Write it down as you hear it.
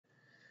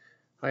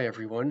Hi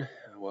everyone,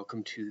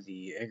 welcome to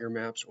the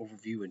AgriMaps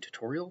overview and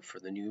tutorial for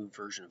the new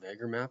version of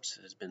AgriMaps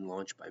that has been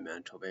launched by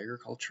Manitoba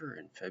Agriculture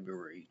in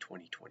February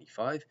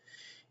 2025.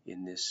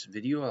 In this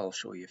video I'll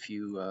show you a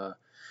few of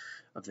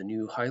the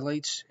new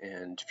highlights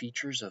and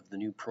features of the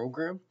new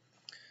program.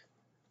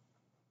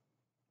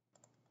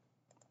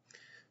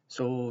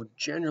 So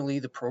generally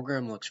the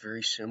program looks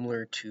very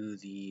similar to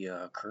the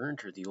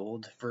current or the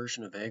old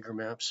version of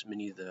AgriMaps.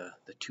 Many of the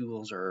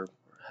tools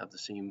have the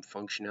same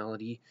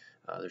functionality.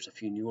 There's a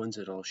few new ones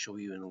that I'll show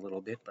you in a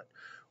little bit, but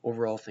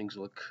overall things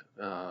look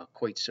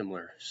quite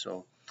similar.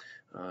 So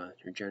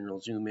your general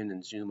zoom in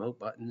and zoom out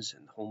buttons,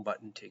 and the home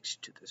button takes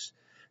you to this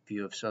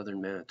view of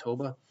southern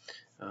Manitoba.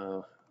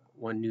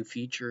 One new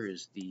feature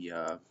is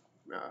the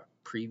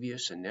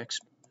previous and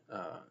next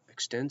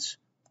extents.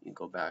 You can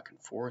go back and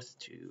forth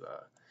to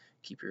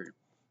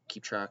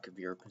keep track of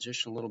your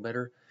position a little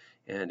better.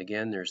 And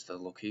again, there's the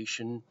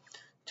location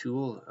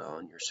tool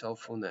on your cell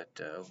phone that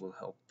will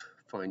help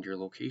find your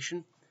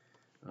location.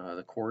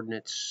 The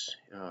coordinates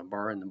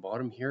bar in the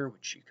bottom here,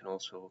 which you can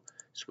also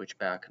switch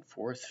back and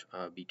forth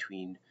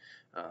between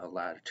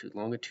latitude,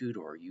 longitude,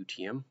 or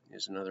UTM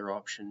is another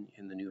option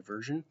in the new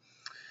version.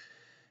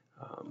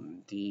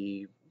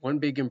 The one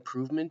big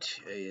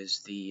improvement is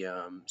the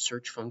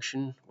search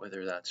function,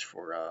 whether that's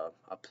for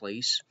a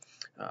place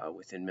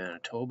within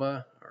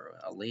Manitoba or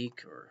a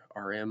lake or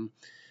RM,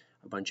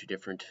 a bunch of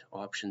different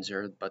options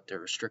there, but they're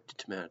restricted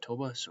to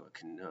Manitoba, so it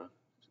can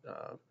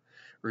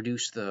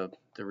reduce the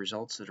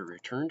results that are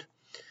returned.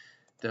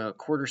 The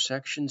quarter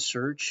section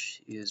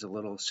search is a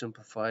little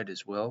simplified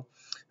as well.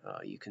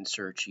 You can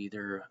search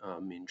either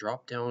in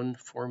drop-down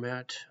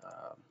format,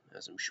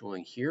 as I'm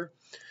showing here,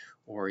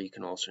 or you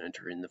can also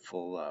enter in the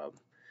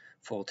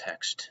full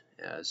text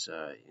as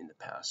in the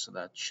past. So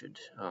that should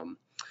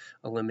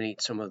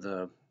eliminate some of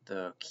the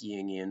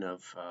keying in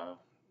of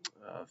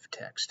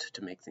text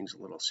to make things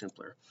a little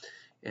simpler.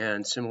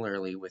 And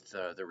similarly with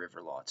the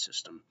river lot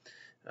system,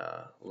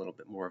 a little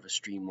bit more of a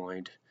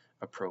streamlined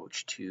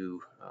approach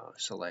to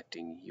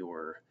selecting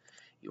your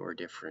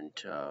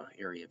different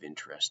area of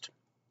interest.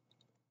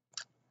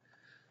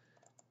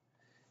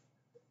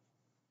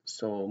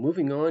 So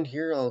moving on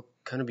here, I'll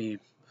kind of be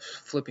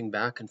flipping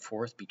back and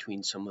forth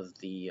between some of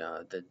the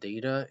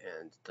data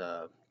and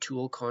the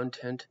tool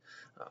content.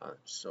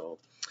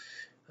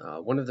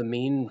 One of the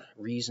main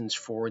reasons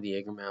for the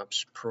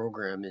AgriMaps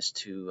program is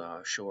to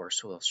show our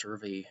soil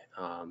survey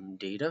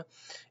data,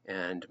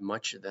 and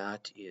much of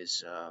that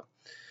is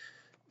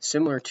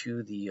similar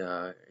to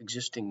the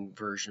existing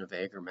version of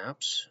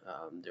AgriMaps.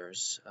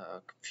 There's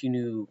a few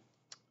new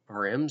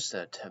RMs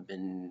that have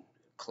been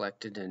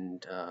collected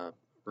and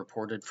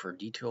reported for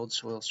detailed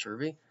soil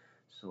survey,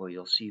 so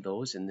you'll see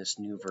those in this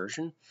new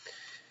version.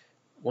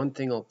 One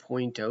thing I'll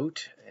point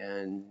out,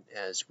 and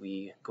as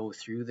we go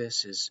through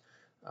this, is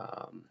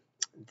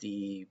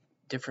the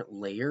different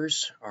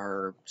layers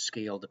are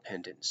scale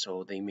dependent,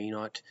 so they may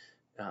not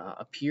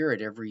appear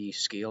at every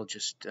scale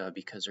just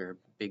because they're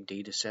big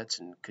data sets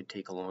and could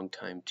take a long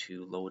time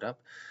to load up.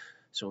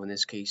 So in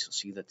this case, you'll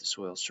see that the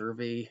soil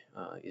survey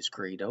is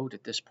grayed out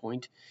at this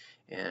point.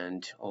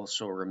 And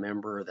also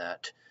remember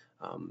that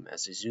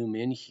as I zoom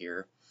in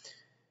here,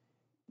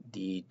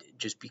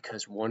 just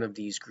because one of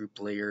these group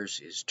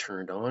layers is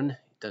turned on, it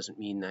doesn't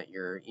mean that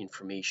your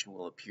information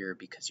will appear,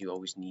 because you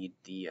always need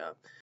the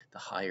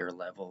higher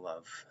level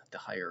of the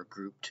higher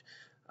grouped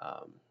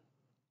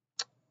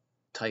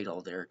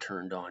title there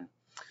turned on.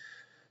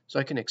 So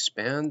I can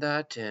expand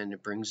that, and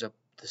it brings up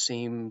the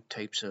same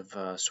types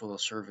of soil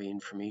survey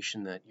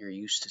information that you're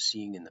used to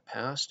seeing in the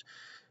past,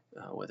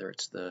 whether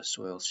it's the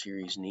soil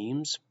series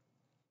names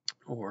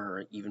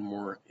or even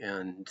more,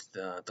 and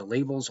the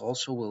labels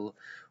also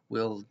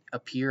will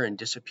appear and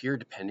disappear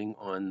depending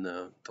on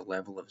the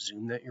level of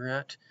zoom that you're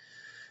at.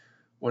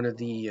 One of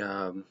the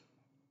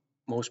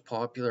most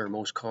popular,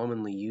 most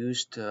commonly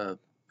used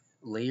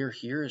layer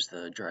here is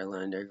the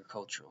dryland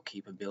agricultural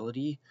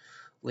capability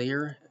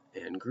layer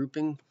and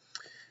grouping.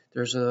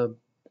 There's a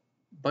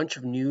bunch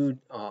of new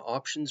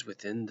options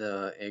within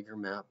the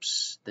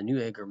new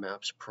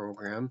AgriMaps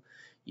program.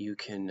 You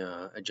can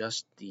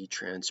adjust the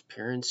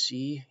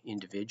transparency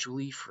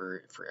individually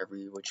for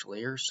every which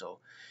layer. So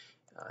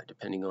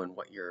depending on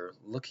what you're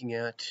looking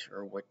at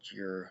or what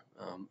your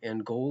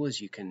end goal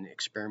is, you can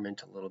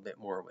experiment a little bit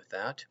more with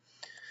that.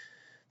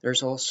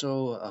 There's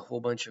also a whole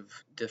bunch of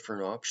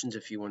different options.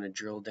 If you want to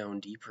drill down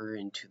deeper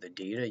into the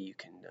data, you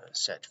can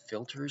set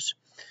filters,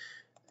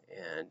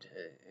 and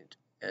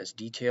as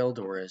detailed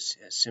or as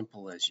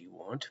simple as you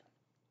want.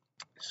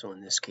 So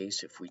in this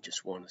case, if we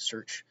just want to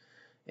search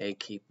ag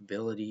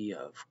capability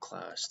of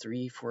class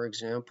 3, for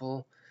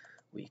example,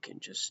 we can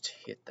just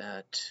hit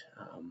that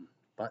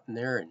button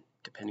there, and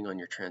depending on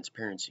your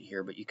transparency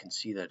here, but you can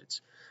see that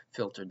it's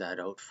filtered that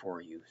out for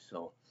you.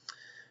 So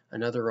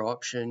another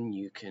option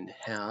you can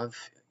have,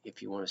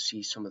 if you want to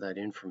see some of that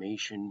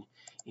information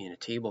in a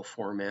table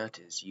format,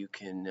 is you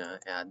can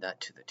add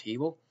that to the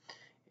table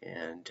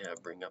and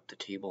bring up the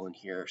table in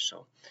here.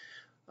 So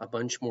a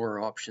bunch more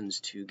options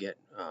to get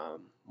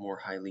more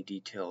highly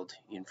detailed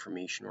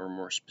information or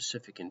more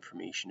specific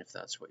information if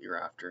that's what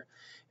you're after.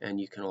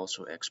 And you can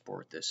also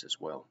export this as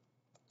well.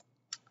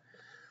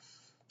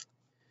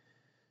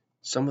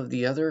 Some of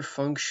the other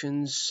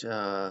functions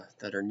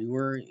that are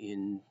newer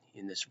in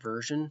this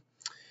version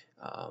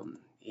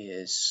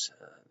is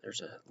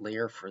there's a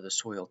layer for the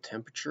soil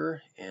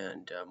temperature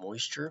and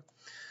moisture.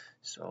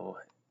 So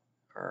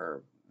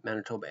our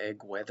Manitoba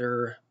Ag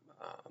Weather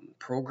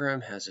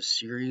program has a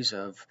series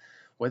of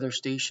weather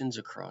stations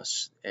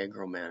across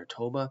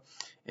Manitoba,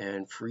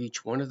 and for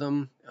each one of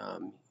them,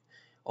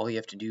 all you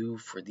have to do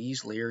for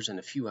these layers and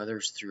a few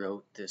others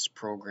throughout this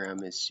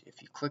program is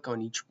if you click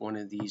on each one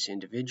of these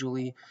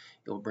individually,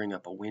 it'll bring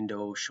up a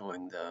window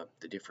showing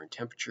the different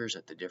temperatures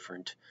at the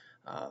different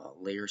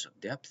layers of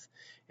depth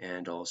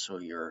and also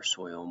your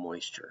soil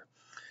moisture.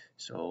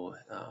 So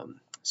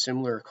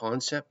similar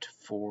concept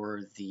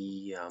for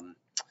the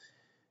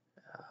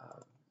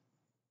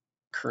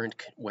current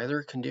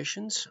weather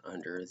conditions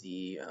under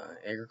the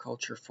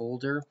agriculture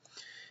folder,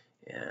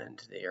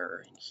 and they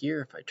are in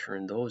here. If I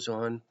turn those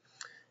on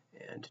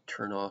and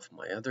turn off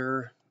my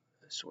other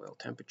soil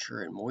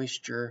temperature and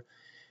moisture,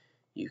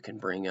 you can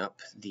bring up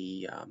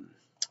the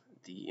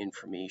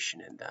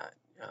information in that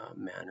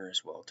manner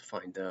as well to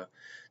find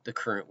the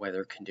current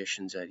weather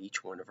conditions at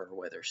each one of our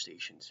weather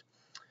stations.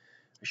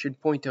 I should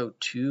point out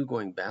too,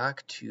 going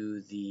back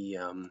to the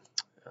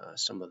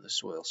some of the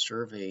soil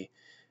survey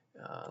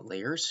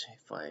layers,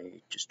 if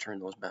I just turn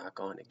those back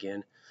on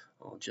again,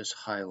 I'll just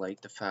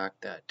highlight the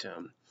fact that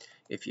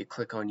if you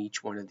click on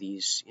each one of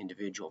these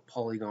individual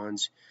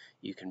polygons,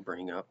 you can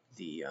bring up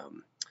the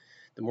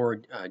more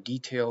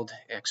detailed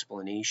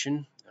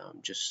explanation,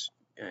 just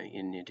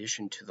in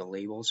addition to the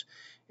labels,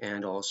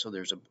 and also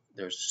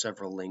there's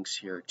several links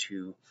here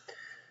to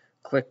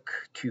click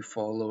to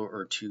follow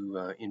or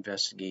to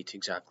investigate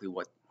exactly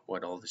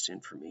what all this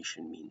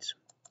information means.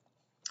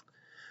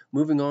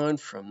 Moving on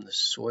from the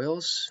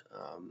soils,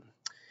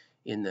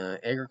 in the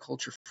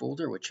agriculture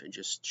folder, which I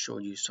just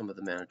showed you some of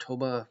the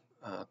Manitoba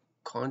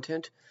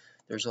content,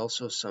 there's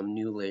also some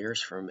new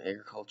layers from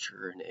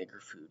Agriculture and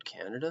Agri-Food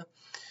Canada.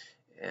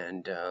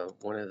 And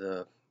one of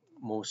the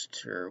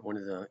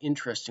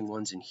interesting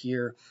ones in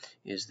here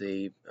is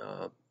they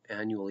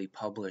annually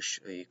publish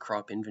a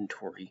crop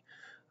inventory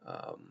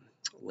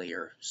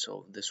layer.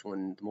 So this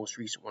one, the most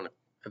recent one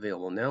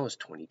available now is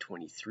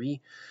 2023,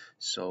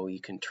 so you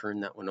can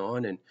turn that one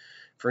on, and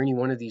for any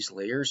one of these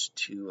layers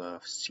to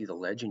see the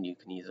legend, you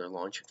can either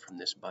launch it from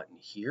this button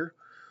here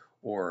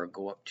or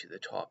go up to the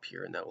top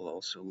here, and that will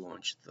also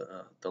launch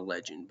the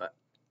legend. But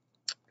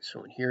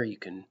so in here you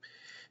can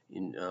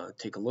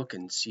take a look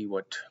and see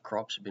what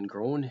crops have been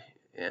grown,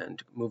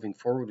 and moving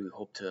forward we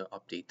hope to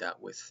update that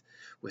with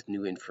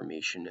new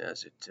information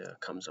as it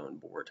comes on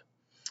board.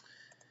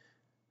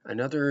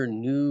 Another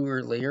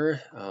newer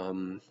layer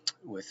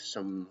with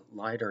some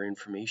LiDAR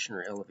information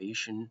or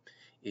elevation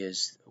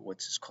is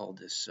what's called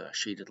this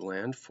shaded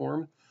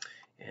landform,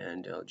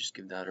 and I'll just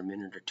give that a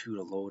minute or two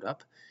to load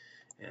up.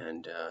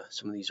 And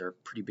some of these are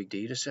pretty big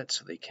data sets,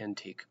 so they can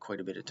take quite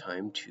a bit of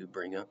time to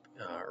bring up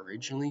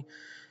originally.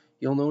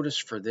 You'll notice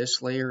for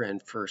this layer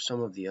and for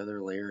some of the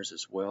other layers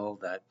as well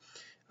that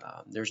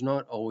there's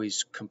not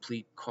always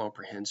complete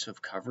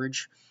comprehensive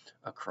coverage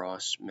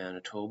across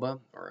Manitoba,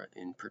 or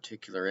in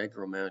particular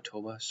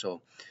Manitoba.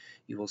 So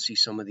you will see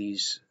some of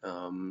these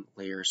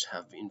layers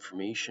have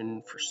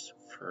information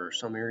for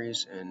some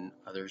areas and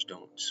others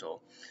don't.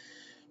 So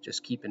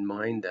just keep in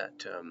mind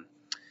that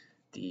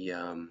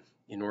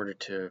in order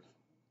to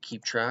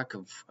keep track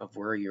of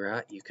where you're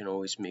at, you can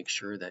always make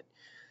sure that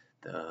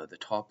the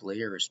top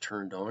layer is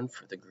turned on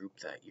for the group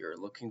that you're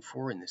looking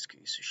for, in this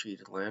case a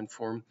shaded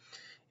landform,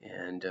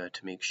 and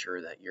to make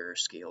sure that your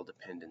scale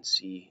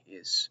dependency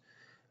is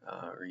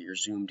or you're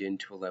zoomed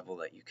into a level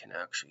that you can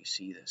actually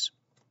see this.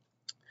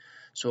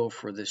 So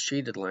for this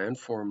shaded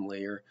landform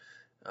layer,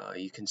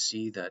 you can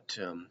see that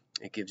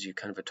it gives you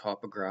kind of a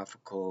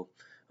topographical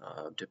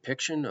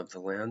depiction of the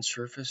land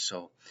surface.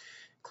 So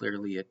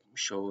clearly it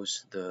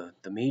shows the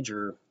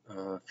major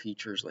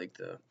features like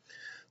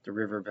the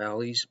river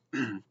valleys.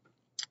 And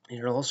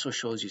it also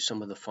shows you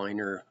some of the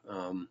finer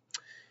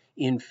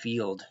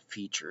in-field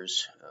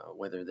features,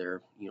 whether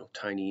they're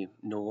tiny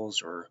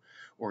knolls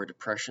or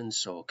depressions.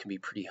 So it can be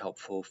pretty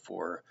helpful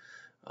for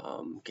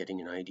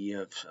getting an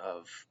idea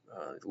of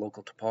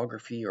local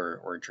topography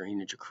or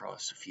drainage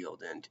across the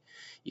field. And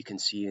you can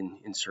see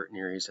in certain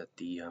areas that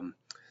the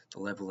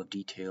level of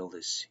detail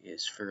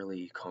is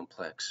fairly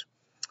complex.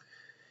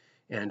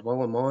 And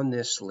while I'm on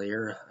this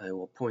layer, I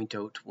will point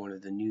out one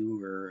of the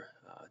newer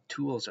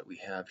tools that we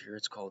have here.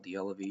 It's called the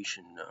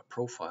elevation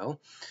profile.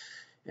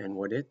 And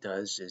what it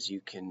does is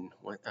you can,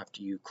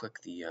 after you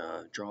click the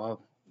draw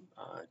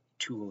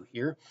tool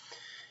here,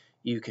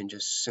 you can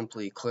just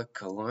simply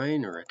click a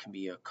line, or it can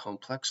be a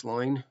complex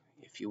line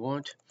if you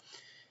want.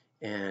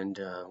 And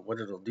what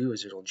it'll do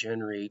is it'll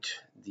generate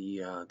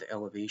the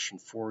elevation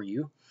for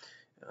you.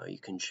 You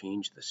can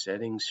change the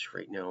settings.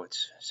 Right now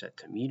it's set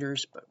to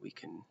meters, but we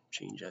can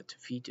change that to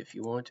feet if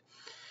you want.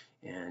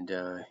 And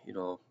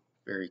it'll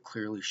very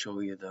clearly show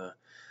you the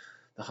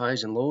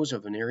highs and lows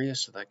of an area,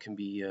 so that can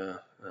be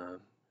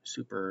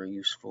super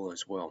useful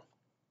as well.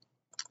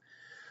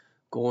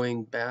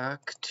 Going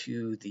back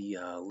to the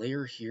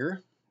layer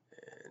here,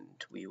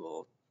 and we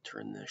will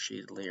turn the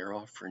shaded layer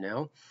off for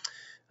now.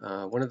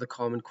 One of the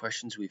common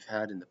questions we've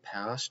had in the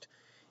past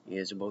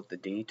is about the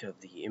date of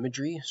the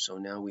imagery. So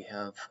now we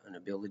have an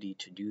ability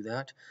to do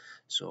that.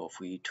 So if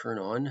we turn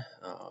on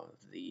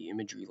the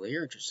imagery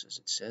layer, just as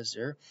it says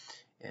there,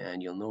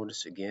 and you'll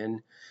notice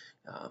again,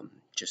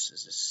 just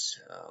as this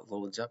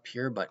loads up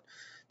here, but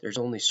there's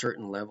only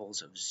certain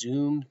levels of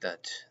zoom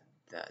that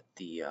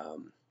the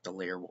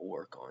layer will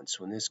work on.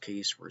 So in this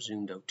case, we're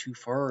zoomed out too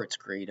far, it's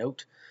grayed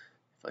out.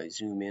 If I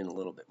zoom in a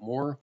little bit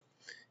more,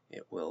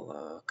 it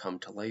will come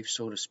to life,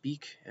 so to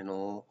speak, and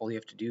all you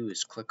have to do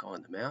is click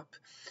on the map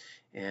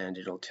and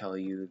it'll tell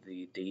you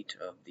the date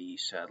of the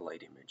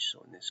satellite image.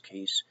 So in this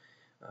case,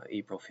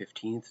 April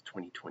 15th,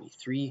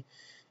 2023,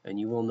 and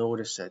you will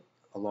notice that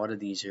a lot of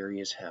these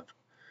areas have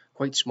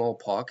quite small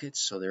pockets,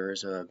 so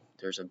there's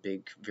a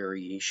big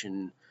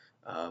variation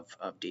of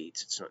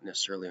dates. It's not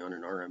necessarily on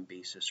an RM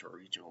basis or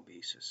regional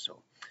basis,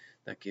 so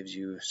that gives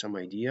you some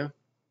idea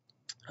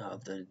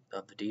of the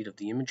date of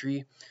the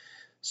imagery.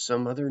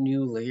 Some other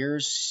new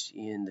layers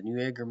in the new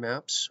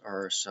AgriMaps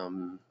are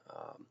some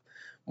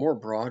more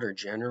broad or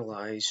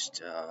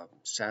generalized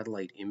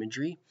satellite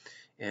imagery,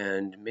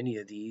 and many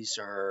of these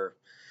are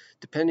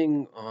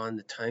depending on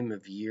the time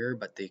of year,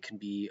 but they can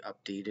be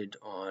updated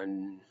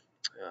on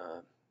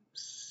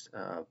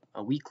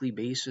a weekly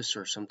basis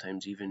or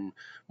sometimes even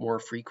more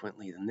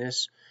frequently than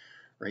this.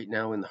 Right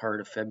now in the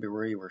heart of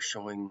February, we're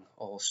showing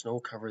all snow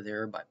cover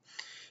there, but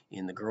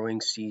in the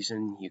growing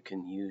season you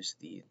can use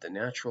the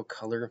natural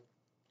color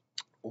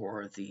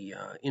or the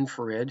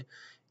infrared.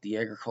 The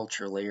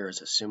agriculture layer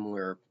is a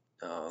similar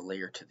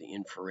layer to the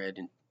infrared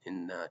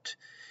in that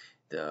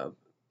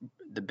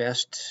the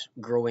best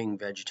growing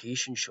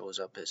vegetation shows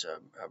up as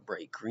a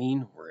bright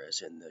green,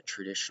 whereas in the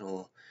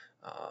traditional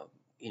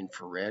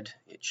infrared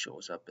it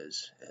shows up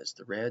as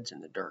the reds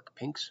and the dark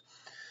pinks.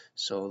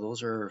 So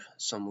those are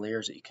some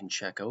layers that you can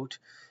check out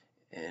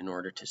in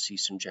order to see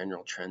some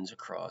general trends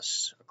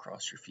across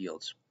your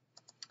fields.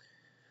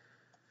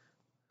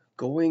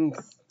 Going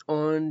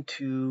on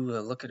to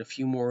look at a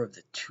few more of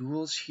the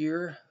tools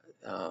here.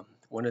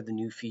 One of the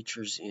new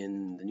features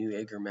in the new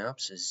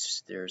AgriMaps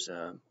is there's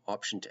an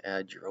option to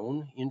add your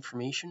own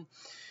information.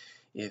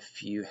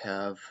 If you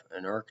have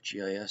an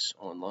ArcGIS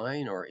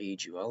Online or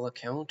AgUL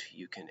account,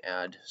 you can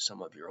add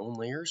some of your own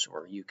layers,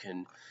 or you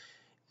can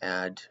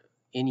add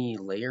any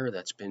layer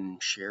that's been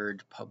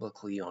shared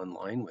publicly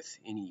online with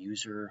any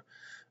user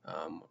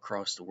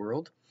across the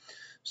world.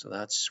 So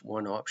that's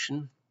one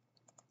option.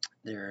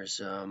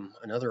 There's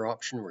another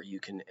option where you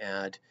can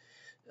add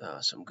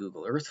some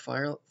Google Earth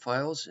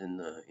files in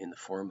the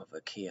form of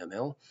a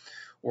KML,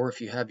 or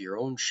if you have your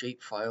own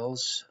shape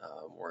files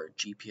or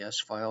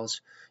GPS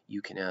files,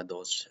 you can add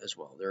those as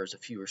well. There's a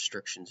few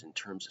restrictions in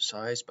terms of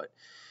size, but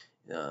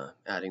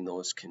adding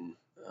those can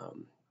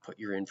put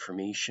your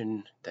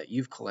information that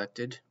you've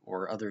collected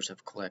or others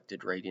have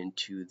collected right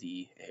into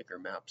the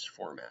AgriMaps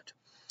format.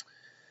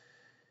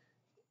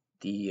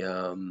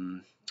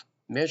 The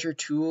measure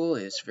tool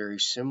is very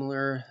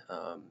similar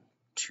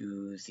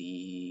to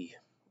the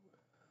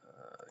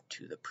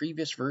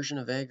previous version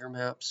of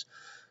AgriMaps.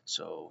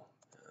 So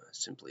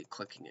simply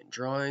clicking and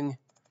drawing,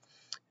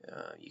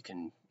 you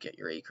can get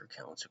your acre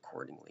counts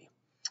accordingly.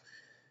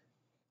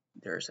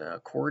 There's a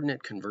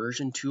coordinate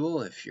conversion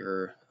tool if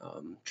you're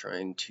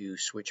trying to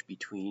switch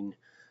between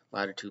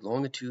latitude,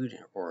 longitude,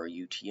 or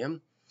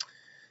UTM.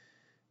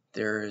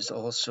 There is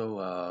also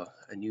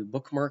a new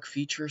bookmark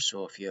feature,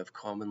 so if you have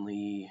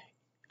commonly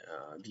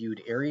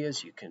viewed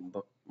areas, you can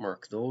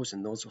bookmark those,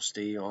 and those will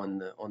stay on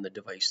the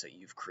device that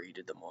you've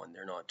created them on.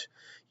 They're not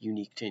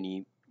unique to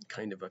any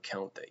kind of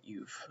account that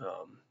you've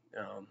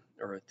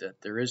or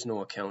that there is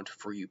no account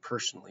for you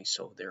personally,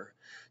 so they're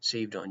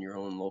saved on your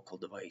own local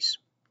device.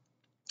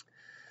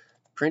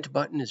 Print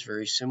button is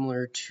very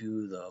similar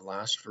to the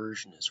last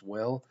version as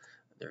well.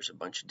 There's a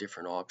bunch of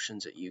different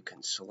options that you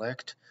can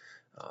select.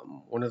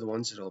 One of the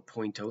ones that I'll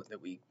point out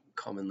that we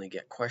commonly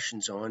get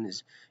questions on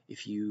is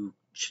if you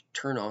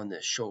turn on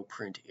the show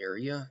print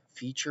area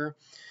feature,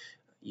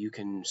 you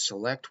can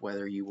select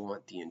whether you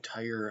want the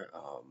entire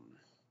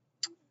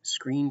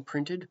screen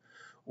printed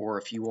or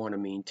if you want to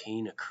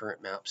maintain a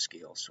current map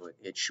scale. So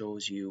it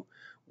shows you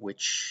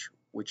which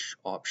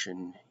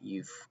option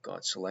you've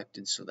got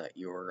selected so that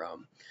your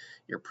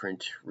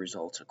print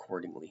results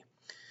accordingly.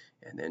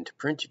 And then to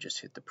print, you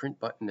just hit the print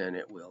button and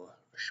it will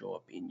show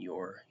up in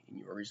your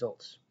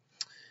results.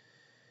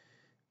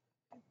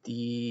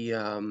 The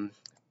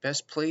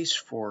best place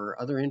for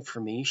other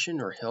information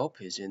or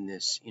help is in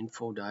this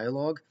info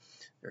dialog.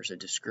 There's a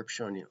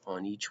description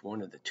on each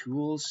one of the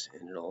tools,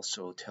 and it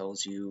also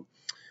tells you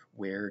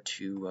where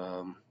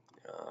to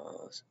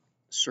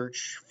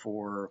search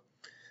for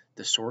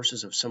the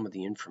sources of some of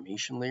the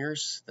information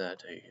layers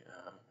that I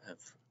have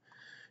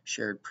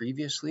shared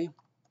previously.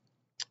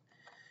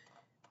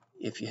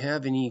 If you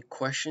have any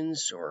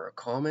questions or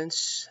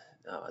comments,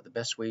 the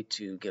best way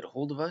to get a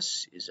hold of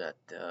us is at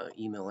the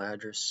email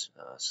address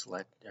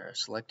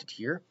selected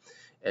here,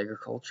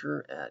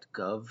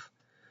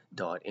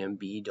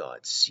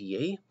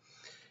 agriculture@gov.mb.ca,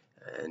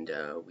 and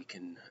we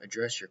can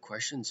address your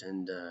questions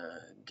and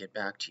get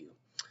back to you.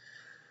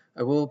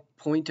 I will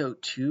point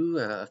out too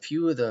a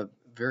few of the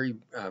very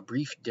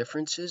brief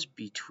differences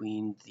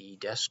between the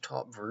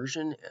desktop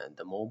version and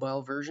the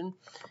mobile version,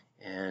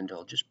 and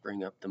I'll just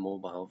bring up the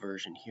mobile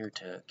version here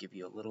to give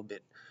you a little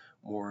bit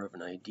more of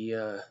an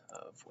idea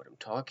of what I'm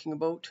talking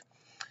about,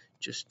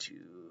 just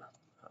to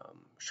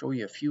show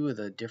you a few of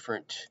the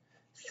different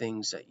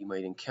things that you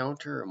might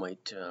encounter or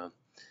might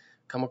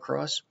come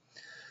across.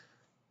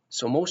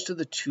 So most of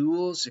the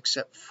tools,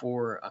 except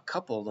for a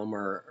couple of them,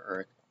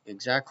 are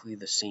exactly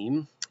the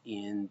same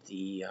in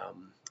the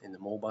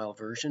mobile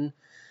version.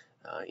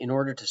 In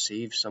order to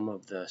save some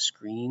of the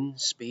screen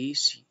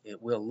space,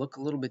 it will look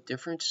a little bit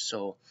different,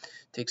 so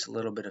it takes a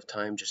little bit of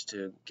time just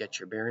to get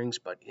your bearings.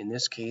 But in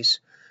this case,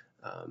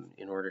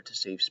 in order to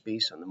save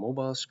space on the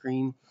mobile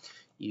screen,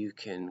 you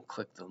can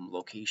click the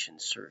location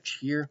search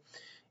here,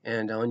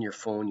 and on your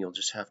phone you'll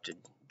just have to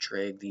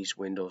drag these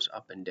windows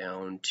up and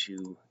down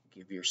to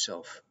give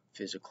yourself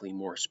physically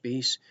more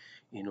space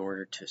in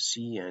order to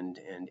see and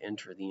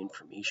enter the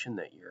information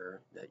that you're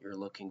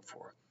looking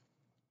for.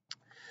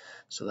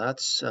 So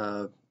that's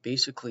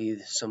basically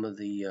some of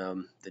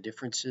the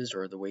differences,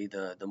 or the way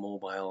the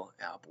mobile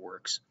app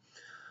works.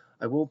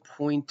 I will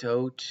point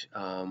out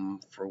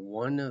for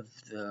one of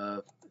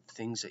the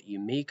things that you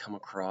may come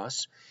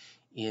across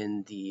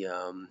in the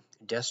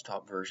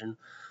desktop version,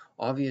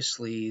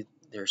 obviously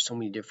there's so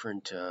many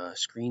different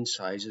screen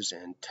sizes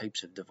and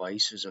types of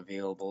devices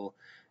available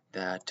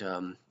that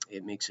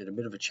it makes it a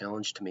bit of a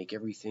challenge to make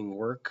everything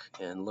work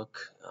and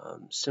look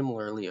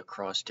similarly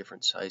across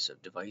different sizes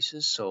of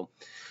devices. So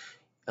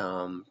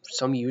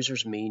some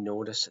users may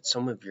notice that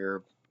some of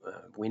your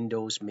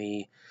windows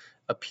may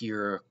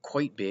appear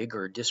quite big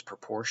or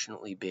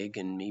disproportionately big,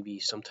 and maybe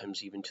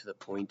sometimes even to the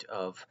point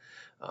of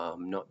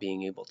not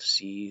being able to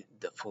see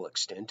the full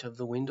extent of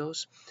the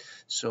windows.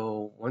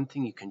 So one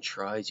thing you can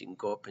try is you can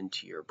go up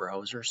into your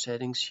browser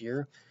settings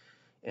here,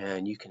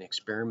 and you can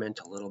experiment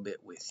a little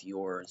bit with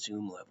your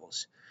zoom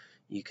levels.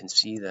 You can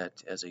see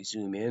that as I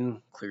zoom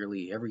in,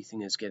 clearly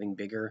everything is getting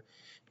bigger,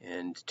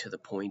 and to the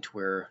point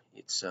where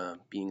it's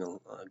getting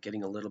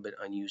a little bit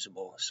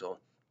unusable. So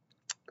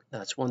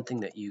that's one thing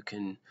that you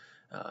can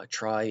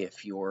try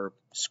if your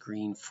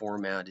screen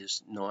format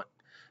is not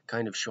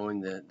kind of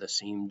showing the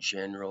same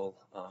general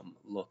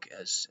look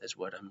as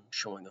what I'm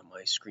showing on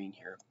my screen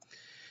here.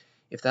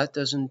 If that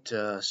doesn't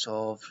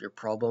solve your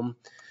problem,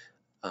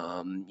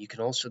 you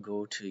can also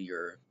go to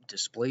your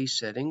display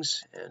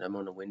settings, and I'm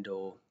on a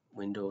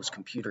Windows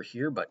computer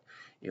here, but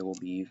it will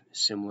be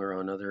similar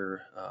on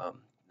other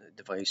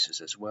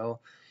devices as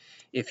well.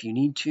 If you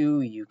need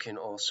to, you can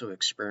also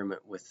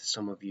experiment with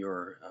some of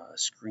your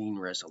screen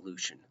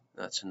resolution.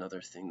 That's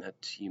another thing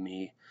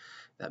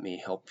that may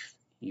help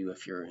you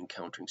if you're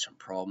encountering some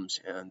problems,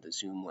 and the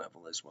zoom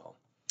level as well.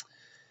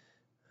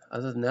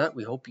 Other than that,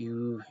 we hope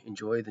you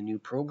enjoy the new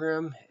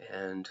program,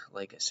 and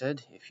like I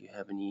said, if you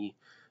have any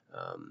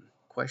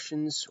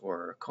questions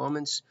or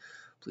comments,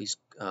 please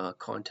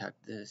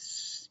contact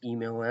this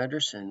email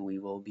address and we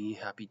will be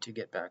happy to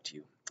get back to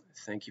you.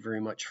 Thank you very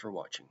much for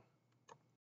watching.